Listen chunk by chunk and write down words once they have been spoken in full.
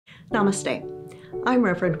Namaste. I'm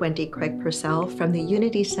Reverend Wendy Craig-Purcell from the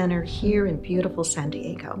Unity Center here in beautiful San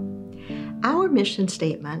Diego. Our mission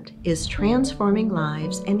statement is transforming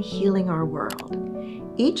lives and healing our world.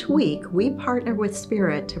 Each week, we partner with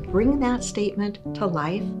Spirit to bring that statement to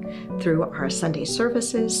life through our Sunday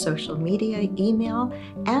services, social media, email,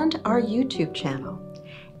 and our YouTube channel,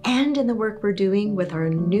 and in the work we're doing with our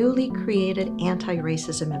newly created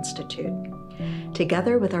Anti-Racism Institute.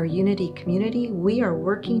 Together with our Unity community, we are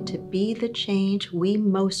working to be the change we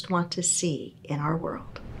most want to see in our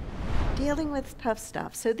world. Dealing with tough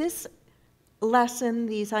stuff. So this lesson,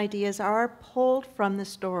 these ideas are pulled from the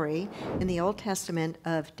story in the Old Testament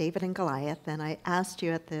of David and Goliath. And I asked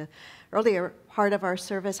you at the earlier part of our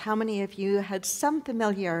service how many of you had some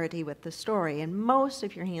familiarity with the story, and most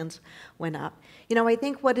of your hands went up. You know, I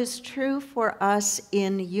think what is true for us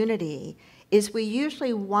in Unity is we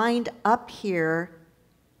usually wind up here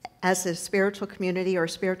as a spiritual community or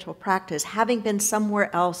spiritual practice having been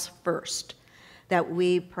somewhere else first. That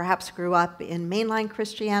we perhaps grew up in mainline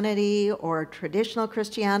Christianity or traditional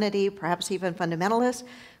Christianity, perhaps even fundamentalist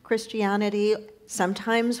Christianity.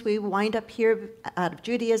 Sometimes we wind up here out of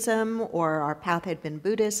Judaism, or our path had been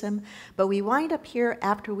Buddhism, but we wind up here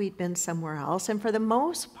after we'd been somewhere else. And for the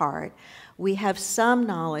most part, we have some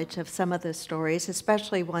knowledge of some of the stories,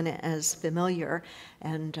 especially one as familiar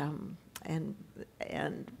and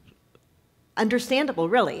understandable,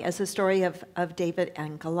 really, as the story of David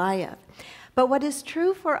and Goliath. But what is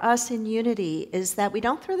true for us in Unity is that we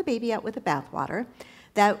don't throw the baby out with the bathwater,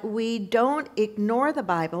 that we don't ignore the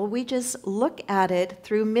Bible, we just look at it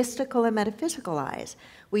through mystical and metaphysical eyes.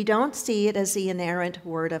 We don't see it as the inerrant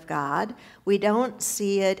Word of God. We don't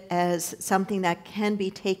see it as something that can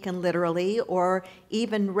be taken literally or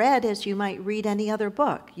even read as you might read any other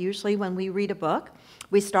book. Usually when we read a book,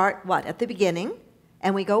 we start, what, at the beginning,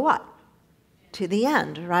 and we go what? To the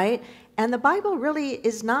end, right? And the Bible really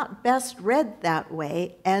is not best read that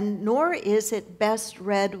way, and nor is it best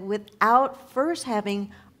read without first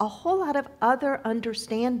having a whole lot of other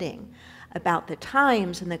understanding about the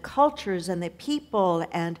times and the cultures and the people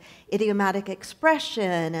and idiomatic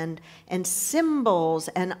expression and symbols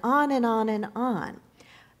and on and on and on.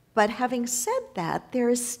 But having said that, there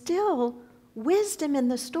is still wisdom in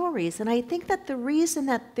the stories, and I think that the reason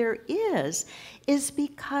that there is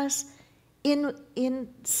because in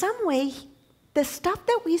some way, the stuff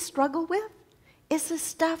that we struggle with is the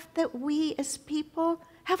stuff that we as people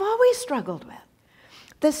have always struggled with.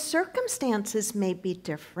 The circumstances may be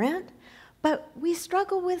different, but we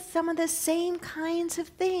struggle with some of the same kinds of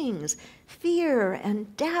things: fear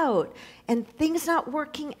and doubt and things not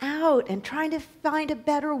working out and trying to find a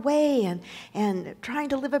better way and trying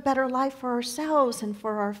to live a better life for ourselves and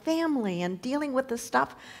for our family and dealing with the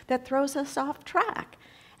stuff that throws us off track.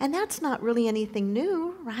 And that's not really anything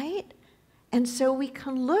new, right? And so we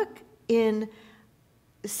can look in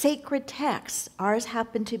sacred texts. Ours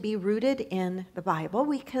happen to be rooted in the Bible.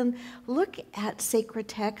 We can look at sacred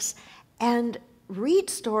texts and read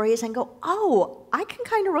stories and go, oh, I can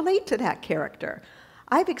kind of relate to that character.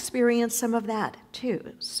 I've experienced some of that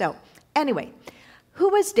too. So anyway, who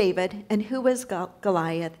was David and who was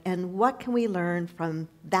Goliath, and what can we learn from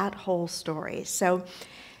that whole story? So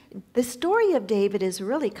the story of David is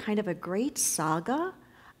really kind of a great saga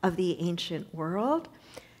of the ancient world.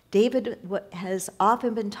 David has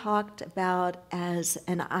often been talked about as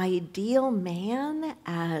an ideal man,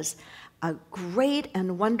 as a great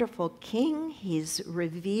and wonderful king. He's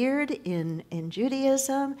revered in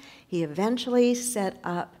Judaism. He eventually set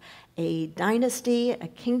up a dynasty, a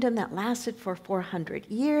kingdom that lasted for 400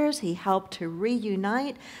 years. He helped to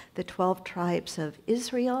reunite the 12 tribes of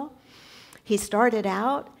Israel. He started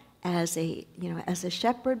out as a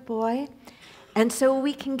shepherd boy. And so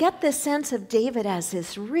we can get this sense of David as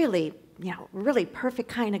this really perfect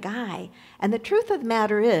kind of guy. And the truth of the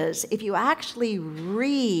matter is, if you actually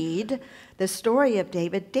read the story of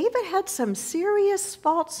David, David had some serious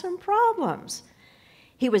faults and problems.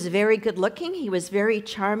 He was very good looking. He was very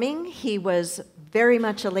charming. He was very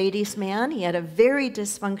much a ladies' man. He had a very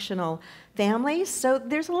dysfunctional family. So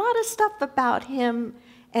there's a lot of stuff about him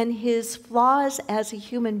and his flaws as a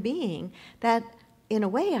human being that, in a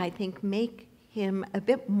way, I think make him a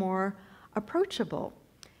bit more approachable.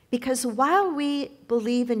 Because while we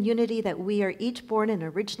believe in unity, that we are each born an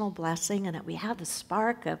original blessing and that we have the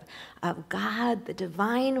spark of God, the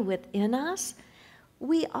divine within us,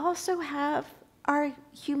 we also have our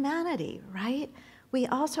humanity, right? We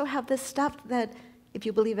also have the stuff that, if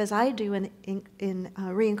you believe as I do in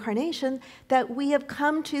reincarnation, that we have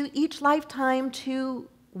come to each lifetime to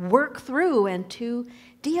work through and to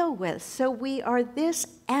deal with. So we are this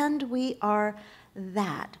and we are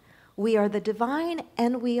that. we are the divine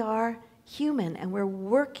and we are human, and we're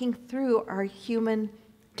working through our human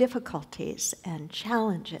difficulties and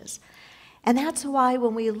challenges. And that's why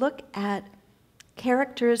when we look at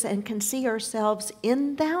characters and can see ourselves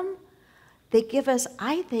in them, they give us,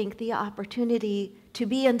 I think, the opportunity to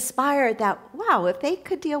be inspired that, wow, if they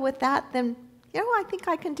could deal with that, then, I think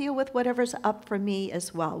I can deal with whatever's up for me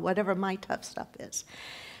as well, whatever my tough stuff is.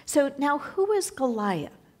 So now, who is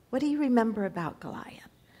Goliath? What do you remember about Goliath?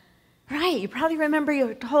 Right, you probably remember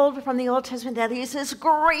you're told from the Old Testament that he's this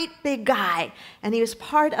great big guy, and he was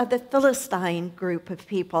part of the Philistine group of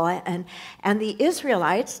people, and the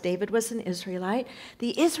Israelites, David was an Israelite,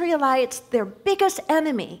 the Israelites, their biggest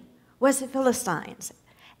enemy was the Philistines,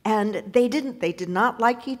 and they did not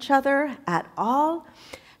like each other at all.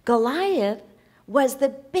 Goliath was the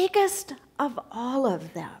biggest of all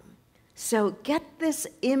of them. So get this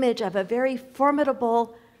image of a very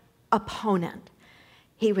formidable opponent.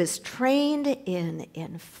 He was trained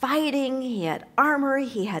in fighting, he had armor,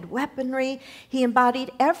 he had weaponry, he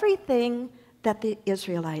embodied everything that the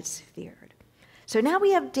Israelites feared. So now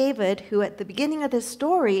we have David, who at the beginning of this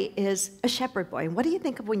story is a shepherd boy. And what do you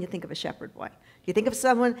think of when you think of a shepherd boy? Do you think of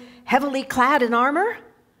someone heavily clad in armor?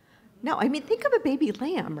 No, think of a baby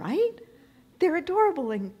lamb, right? They're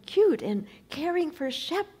adorable and cute, and caring for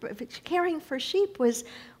sheep was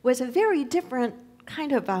a very different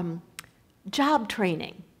kind of job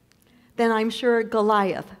training than I'm sure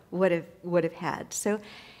Goliath would have had. So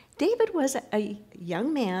David was a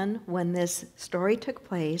young man when this story took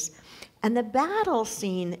place, and the battle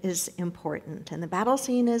scene is important. And the battle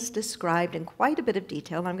scene is described in quite a bit of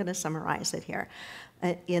detail. I'm going to summarize it here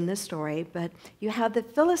in the story. But you have the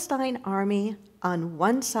Philistine army on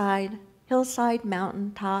one side, hillside,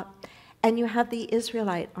 mountaintop, and you have the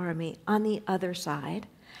Israelite army on the other side,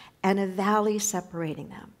 and a valley separating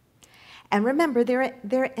them. And remember,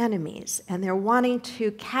 they're enemies, and they're wanting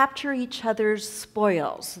to capture each other's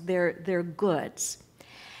spoils, their goods.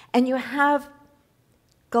 And you have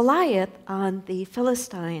Goliath on the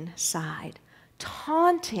Philistine side,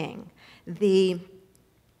 taunting the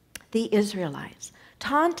Israelites,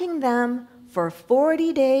 taunting them for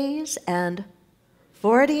 40 days and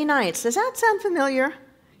 40 nights. Does that sound familiar?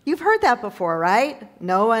 You've heard that before, right?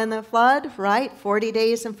 Noah and the flood, right? 40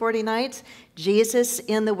 days and 40 nights. Jesus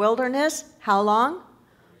in the wilderness, how long?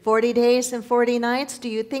 40 days and 40 nights. Do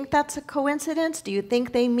you think that's a coincidence? Do you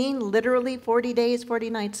think they mean literally 40 days, 40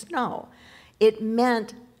 nights? No. It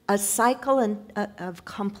meant a cycle of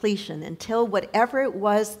completion until whatever it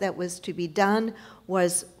was that was to be done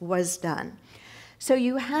was done. So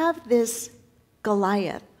you have this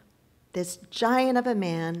Goliath, this giant of a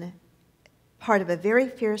man, part of a very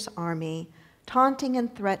fierce army, taunting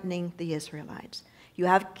and threatening the Israelites. You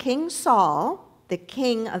have King Saul, the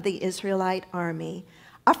king of the Israelite army,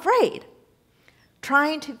 afraid,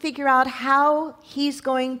 trying to figure out how he's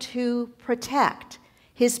going to protect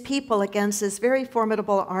his people against this very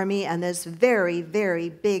formidable army and this very, very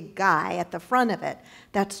big guy at the front of it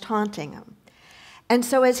that's taunting him. And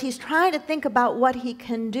so as he's trying to think about what he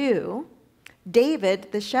can do,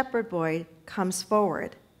 David, the shepherd boy, comes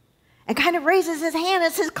forward and kind of raises his hand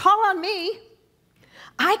and says, "Call on me.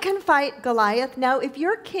 I can fight Goliath." Now, if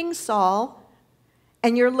you're King Saul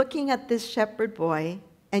and you're looking at this shepherd boy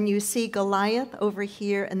and you see Goliath over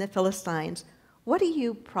here and the Philistines, what are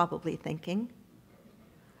you probably thinking?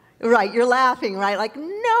 Right, you're laughing, right? Like,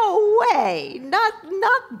 no way,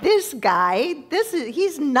 not this guy.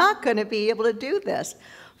 He's not going to be able to do this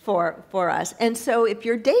for us. And so if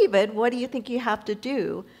you're David, what do you think you have to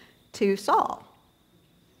do to Saul?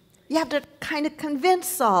 You have to kind of convince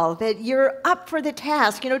Saul that you're up for the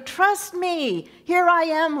task. Trust me. Here I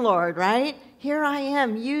am, Lord, right? Here I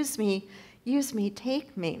am. Use me,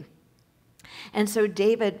 take me. And so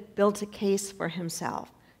David builds a case for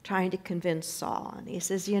himself, trying to convince Saul. And he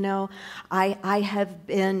says, I have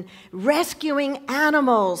been rescuing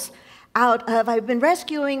animals I've been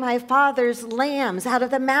rescuing my father's lambs out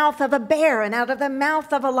of the mouth of a bear and out of the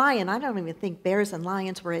mouth of a lion. I don't even think bears and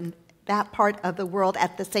lions were in that part of the world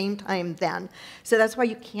at the same time then. So that's why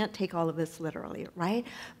you can't take all of this literally, right?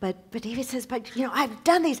 But David says, I've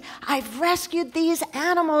done these. I've rescued these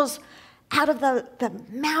animals out of the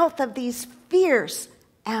mouth of these fierce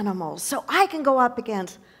animals, so I can go up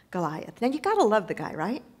against Goliath. Now, you got to love the guy,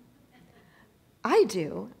 right? I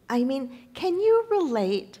do. Can you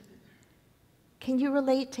relate? Can you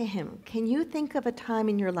relate to him? Can you think of a time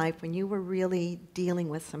in your life when you were really dealing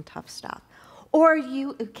with some tough stuff? Or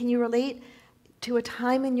can you relate to a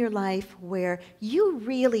time in your life where you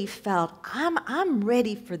really felt, I'm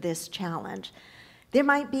ready for this challenge? There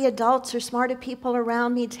might be adults or smarter people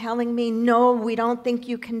around me telling me, no, we don't think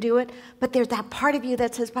you can do it. But there's that part of you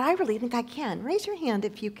that says, but I really think I can. Raise your hand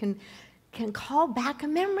if you can call back a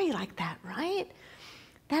memory like that, right?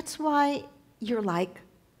 That's why you're like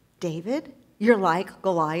David. You're like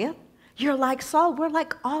Goliath. You're like Saul. We're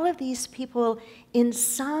like all of these people in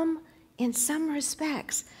some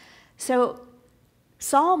respects. So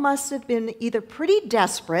Saul must have been either pretty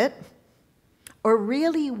desperate or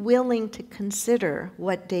really willing to consider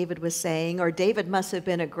what David was saying, or David must have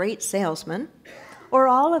been a great salesman, or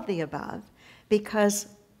all of the above, because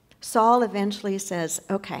Saul eventually says,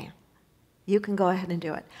 okay, you can go ahead and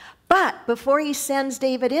do it. But before he sends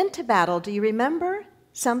David into battle, do you remember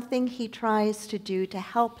something he tries to do to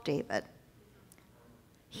help David?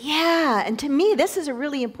 Yeah, and to me, this is a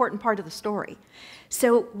really important part of the story.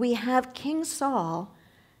 So we have King Saul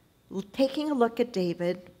taking a look at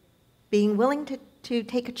David, being willing to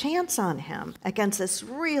take a chance on him against this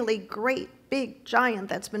really great big giant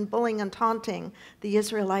that's been bullying and taunting the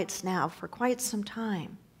Israelites now for quite some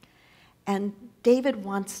time. And David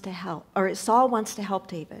wants to help, or Saul wants to help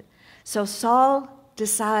David. So Saul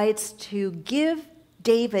decides to give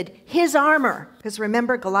David his armor, because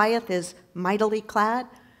remember, Goliath is mightily clad.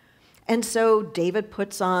 And so David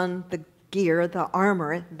puts on the gear, the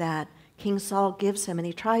armor that King Saul gives him, and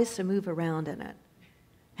he tries to move around in it.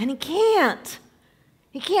 And he can't.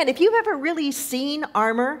 He can't. If you've ever really seen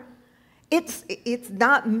armor, it's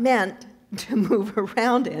not meant to move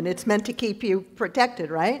around in. It's meant to keep you protected,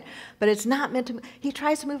 right? But it's not meant to. He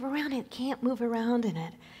tries to move around and can't move around in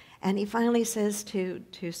it. And he finally says to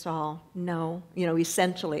Saul, no,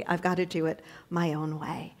 essentially, I've got to do it my own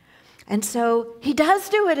way. And so he does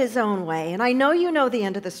do it his own way. And I know you know the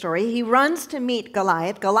end of the story. He runs to meet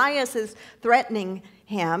Goliath. Goliath is threatening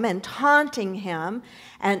him and taunting him.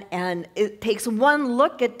 And it takes one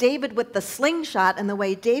look at David with the slingshot and the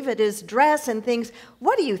way David is dressed and thinks,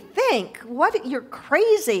 what do you think? You're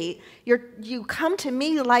crazy. You come to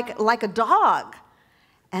me like a dog.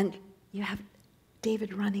 And you have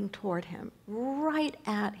David running toward him, right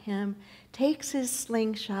at him, takes his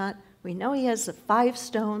slingshot. We know he has the 5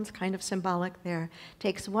 stones, kind of symbolic there.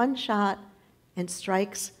 Takes one shot and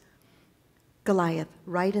strikes Goliath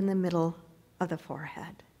right in the middle of the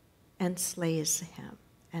forehead and slays him.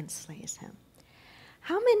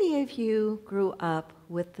 How many of you grew up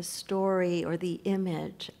with the story or the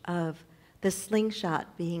image of the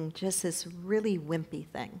slingshot being just this really wimpy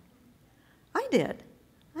thing? I did.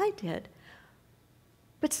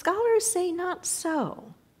 But scholars say not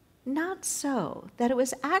so. Not so, that it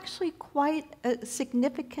was actually quite a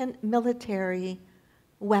significant military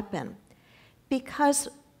weapon, because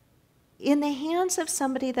in the hands of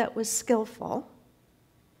somebody that was skillful,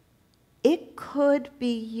 it could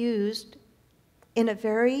be used in a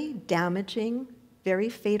very damaging, very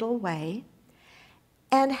fatal way,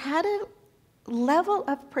 and had a level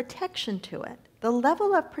of protection to it. The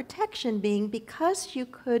level of protection being because you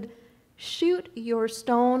could shoot your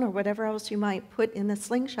stone or whatever else you might put in the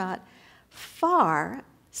slingshot far,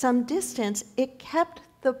 some distance, it kept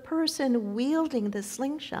the person wielding the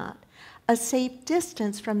slingshot a safe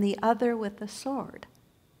distance from the other with the sword.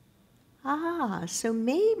 So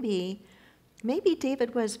maybe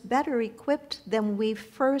David was better equipped than we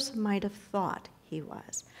first might have thought he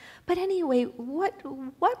was. But anyway,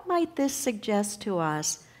 what might this suggest to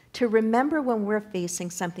us to remember when we're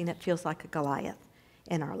facing something that feels like a Goliath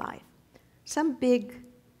in our life? Some big,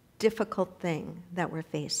 difficult thing that we're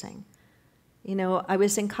facing. I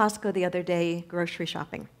was in Costco the other day grocery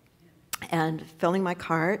shopping and filling my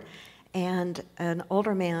cart, and an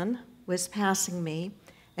older man was passing me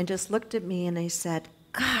and just looked at me and he said,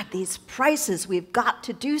 God, these prices, we've got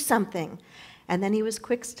to do something. And then he was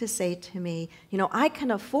quick to say to me, I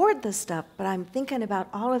can afford this stuff, but I'm thinking about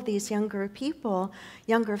all of these younger people,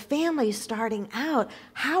 younger families starting out.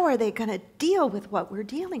 How are they going to deal with what we're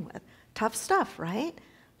dealing with? Tough stuff, right?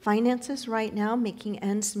 Finances right now, making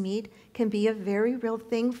ends meet, can be a very real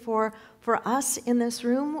thing for us in this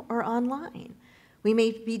room or online. We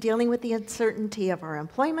may be dealing with the uncertainty of our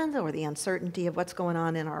employment or the uncertainty of what's going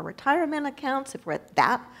on in our retirement accounts, if we're at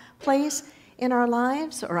that place in our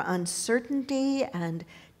lives, or uncertainty and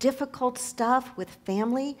difficult stuff with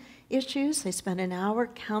family issues. I spent an hour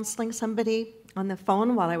counseling somebody on the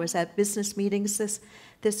phone while I was at business meetings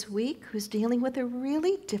this week who's dealing with a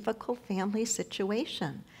really difficult family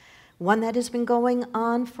situation, one that has been going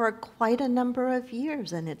on for quite a number of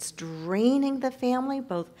years, and it's draining the family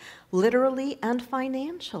both literally and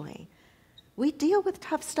financially. We deal with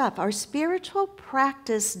tough stuff. Our spiritual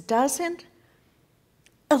practice doesn't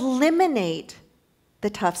eliminate the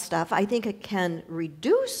tough stuff. I think it can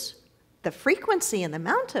reduce the frequency and the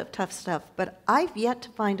amount of tough stuff, but I've yet to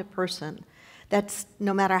find a person that's,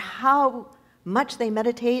 no matter how much they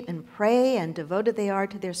meditate and pray and devoted they are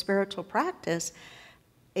to their spiritual practice,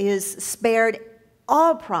 is spared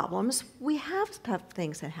all problems. We have tough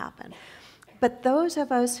things that happen. But those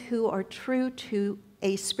of us who are true to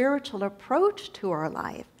a spiritual approach to our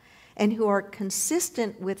life and who are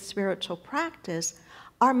consistent with spiritual practice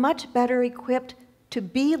are much better equipped to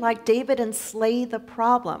be like David and slay the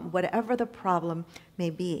problem, whatever the problem may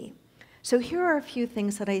be. So here are a few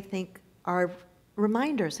things that I think are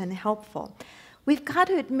reminders and helpful. We've got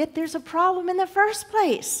to admit there's a problem in the first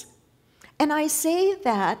place. And I say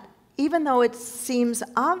that even though it seems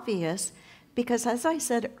obvious, because as I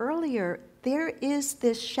said earlier, there is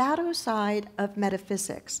this shadow side of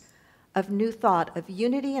metaphysics, of new thought, of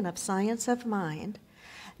unity and of science of mind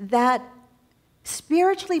that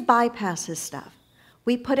spiritually bypasses stuff.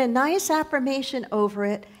 We put a nice affirmation over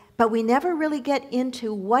it, but we never really get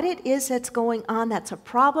into what it is that's going on that's a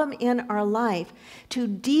problem in our life to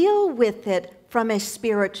deal with it from a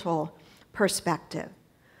spiritual perspective.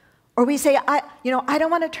 Or we say, I don't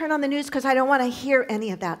want to turn on the news because I don't want to hear any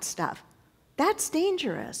of that stuff. That's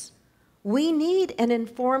dangerous. We need an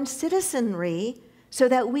informed citizenry so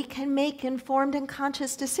that we can make informed and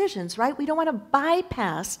conscious decisions, right? We don't want to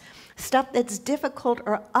bypass stuff that's difficult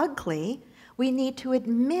or ugly. We need to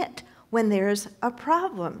admit when there's a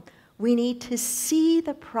problem. We need to see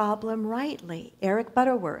the problem rightly. Eric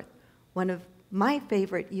Butterworth, one of my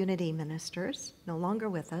favorite unity ministers, no longer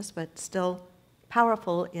with us, but still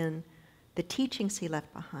powerful in the teachings he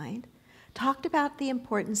left behind, talked about the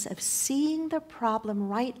importance of seeing the problem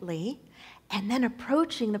rightly and then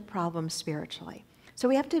approaching the problem spiritually. So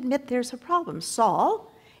we have to admit there's a problem.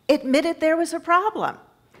 Saul admitted there was a problem.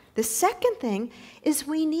 The second thing is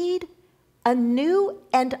we need a new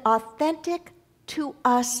and authentic to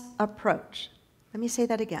us approach. Let me say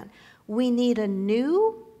that again. We need a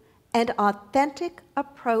new and authentic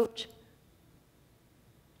approach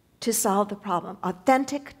to solve the problem,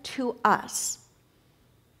 authentic to us.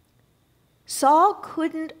 Saul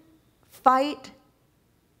couldn't fight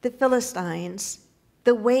the Philistines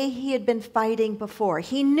the way he had been fighting before.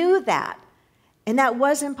 He knew that. And that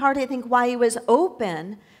was in part, I think, why he was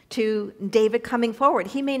open to David coming forward.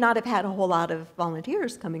 He may not have had a whole lot of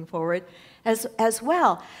volunteers coming forward as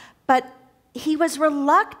well. But he was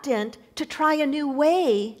reluctant to try a new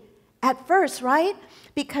way at first, right?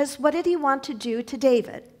 Because what did he want to do to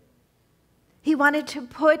David? He wanted to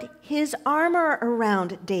put his armor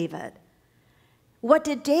around David. What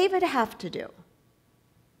did David have to do?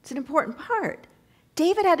 It's an important part.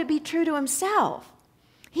 David had to be true to himself.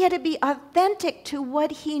 He had to be authentic to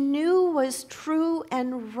what he knew was true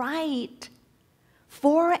and right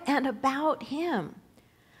for and about him.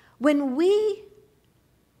 When we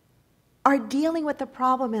are dealing with a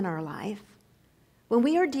problem in our life, when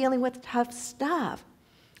we are dealing with tough stuff,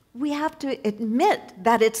 we have to admit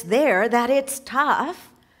that it's there, that it's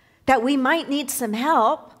tough, that we might need some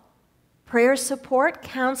help, prayer support,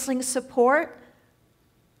 counseling support,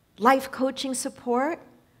 life coaching support.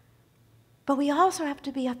 But we also have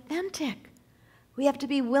to be authentic. We have to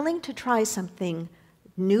be willing to try something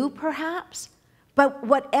new, perhaps. But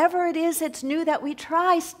whatever it is that's new that we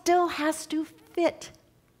try still has to fit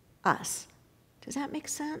us. Does that make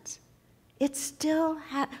sense? It still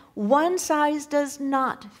one size does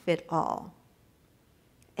not fit all.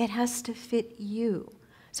 It has to fit you.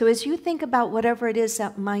 So as you think about whatever it is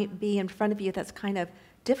that might be in front of you that's kind of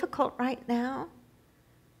difficult right now,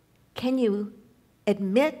 can you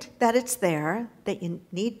admit that it's there, that you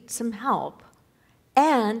need some help,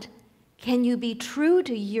 and can you be true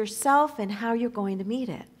to yourself and how you're going to meet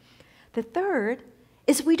it? The third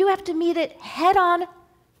is we do have to meet it head on,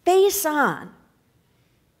 face on.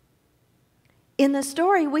 In the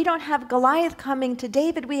story, we don't have Goliath coming to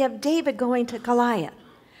David, we have David going to Goliath,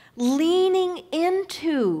 leaning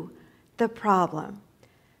into the problem,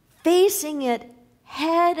 facing it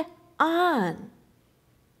head on.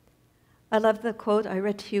 I love the quote I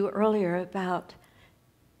read to you earlier about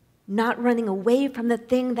not running away from the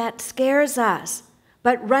thing that scares us,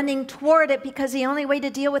 but running toward it because the only way to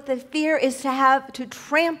deal with the fear is to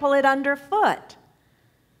trample it underfoot.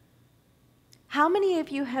 How many of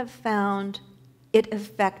you have found it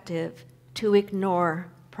effective to ignore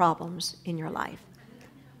problems in your life?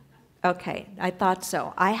 Okay, I thought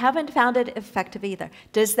so. I haven't found it effective either.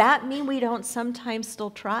 Does that mean we don't sometimes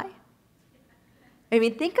still try? I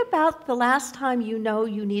mean, think about the last time you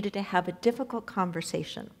needed to have a difficult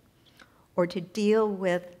conversation or to deal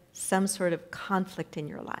with some sort of conflict in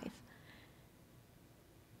your life.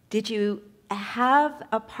 Did you have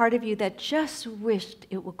a part of you that just wished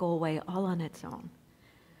it would go away all on its own,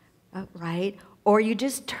 right? Or you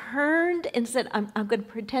just turned and said, I'm going to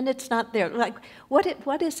pretend it's not there. Like,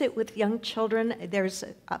 what is it with young children? There's,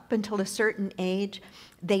 up until a certain age,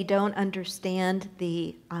 they don't understand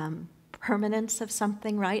the permanence of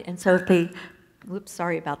something, right? And so if they, whoops,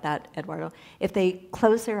 sorry about that, Eduardo. If they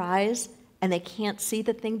close their eyes and they can't see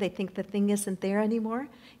the thing, they think the thing isn't there anymore.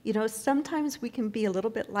 You know, sometimes we can be a little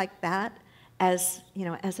bit like that as, you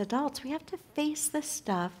know, as adults. We have to face this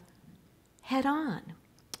stuff head on.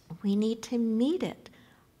 We need to meet it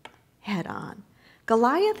head on.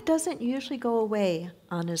 Goliath doesn't usually go away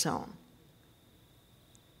on his own.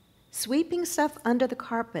 Sweeping stuff under the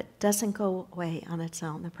carpet doesn't go away on its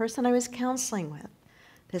own. The person I was counseling with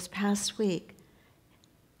this past week,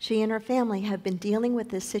 she and her family have been dealing with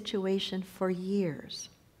this situation for years.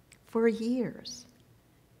 For years.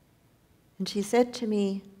 And she said to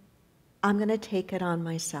me, I'm going to take it on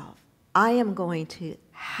myself. I am going to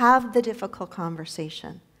have the difficult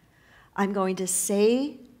conversation. I'm going to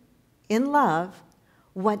say in love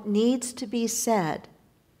what needs to be said,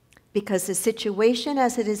 because the situation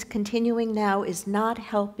as it is continuing now is not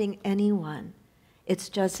helping anyone. It's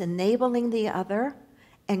just enabling the other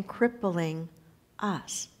and crippling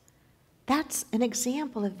us. That's an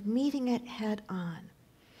example of meeting it head on.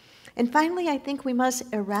 And finally, I think we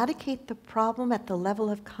must eradicate the problem at the level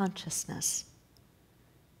of consciousness.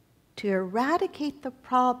 To eradicate the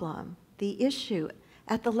problem, the issue,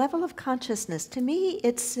 at the level of consciousness, to me,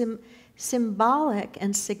 it's symbolic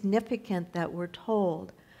and significant that we're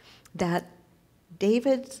told that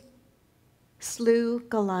David slew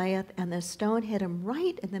Goliath and the stone hit him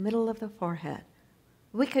right in the middle of the forehead.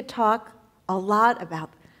 We could talk a lot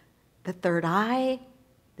about the third eye,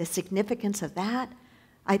 the significance of that.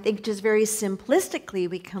 I think just very simplistically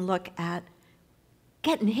we can look at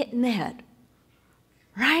getting hit in the head,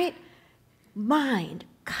 right? Mind,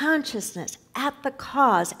 consciousness, at the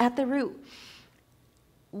cause, at the root.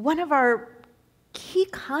 One of our key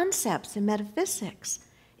concepts in metaphysics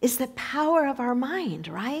is the power of our mind,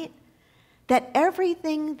 right? That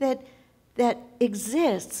everything that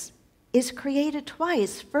exists is created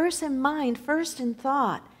twice, first in mind, first in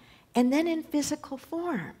thought, and then in physical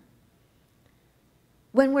form.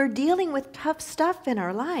 When we're dealing with tough stuff in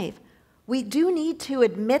our life, we do need to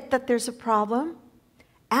admit that there's a problem,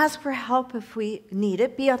 ask for help if we need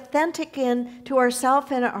it, be authentic to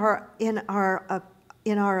ourselves in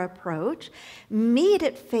our approach, meet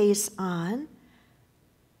it face on,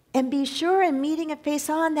 and be sure in meeting it face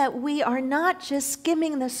on that we are not just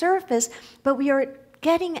skimming the surface, but we are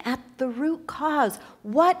getting at the root cause.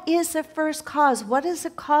 What is the first cause? What is the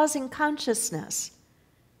cause in consciousness?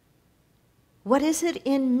 What is it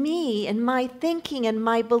in me, in my thinking, and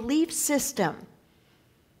my belief system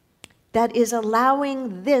that is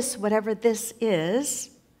allowing this, whatever this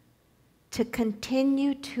is, to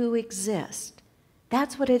continue to exist?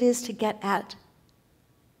 That's what it is to get at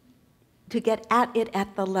it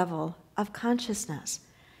at the level of consciousness.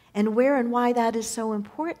 And where and why that is so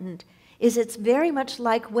important is it's very much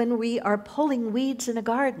like when we are pulling weeds in a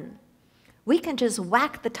garden. We can just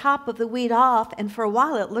whack the top of the weed off, and for a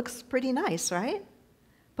while it looks pretty nice, right?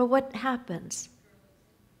 But what happens?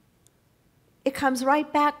 It comes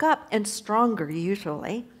right back up, and stronger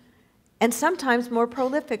usually, and sometimes more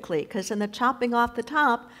prolifically, because in the chopping off the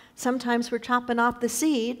top, sometimes we're chopping off the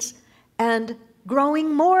seeds and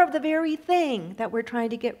growing more of the very thing that we're trying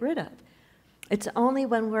to get rid of. It's only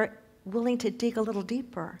when we're willing to dig a little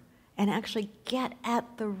deeper and actually get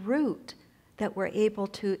at the root that we're able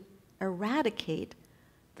to eradicate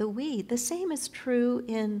the weed. The same is true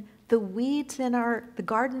in the weeds in the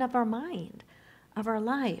garden of our mind, of our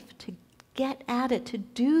life, to get at it, to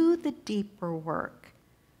do the deeper work.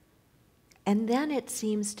 And then it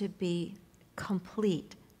seems to be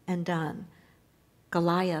complete and done.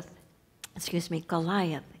 Goliath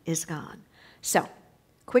is gone. So,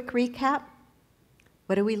 quick recap.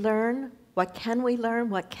 What do we learn? What can we learn?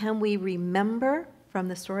 What can we remember from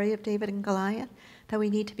the story of David and Goliath? That we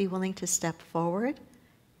need to be willing to step forward,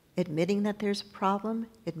 admitting that there's a problem,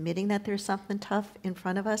 admitting that there's something tough in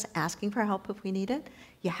front of us, asking for help if we need it.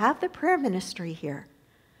 You have the prayer ministry here.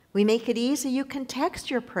 We make it easy. You can text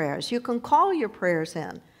your prayers. You can call your prayers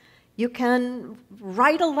in. You can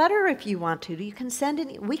write a letter if you want to. You can send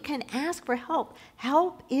it. We can ask for help.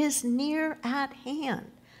 Help is near at hand.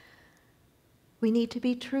 We need to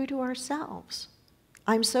be true to ourselves.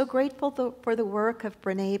 I'm so grateful for the work of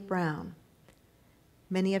Brené Brown.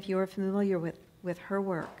 Many of you are familiar with her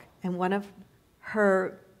work, and one of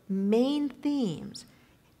her main themes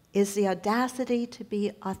is the audacity to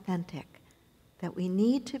be authentic, that we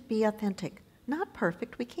need to be authentic. Not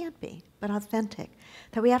perfect, we can't be, but authentic.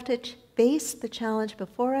 That we have to face the challenge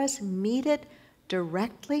before us, meet it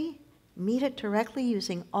directly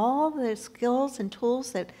using all the skills and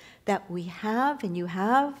tools that we have, and you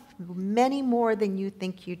have many more than you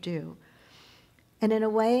think you do. And in a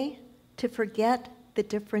way, to forget the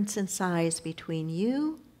difference in size between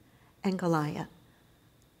you and Goliath.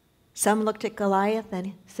 Some looked at Goliath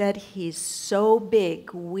and said, he's so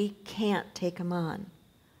big, we can't take him on.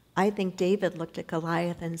 I think David looked at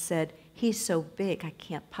Goliath and said, he's so big, I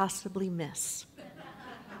can't possibly miss.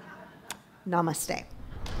 Namaste.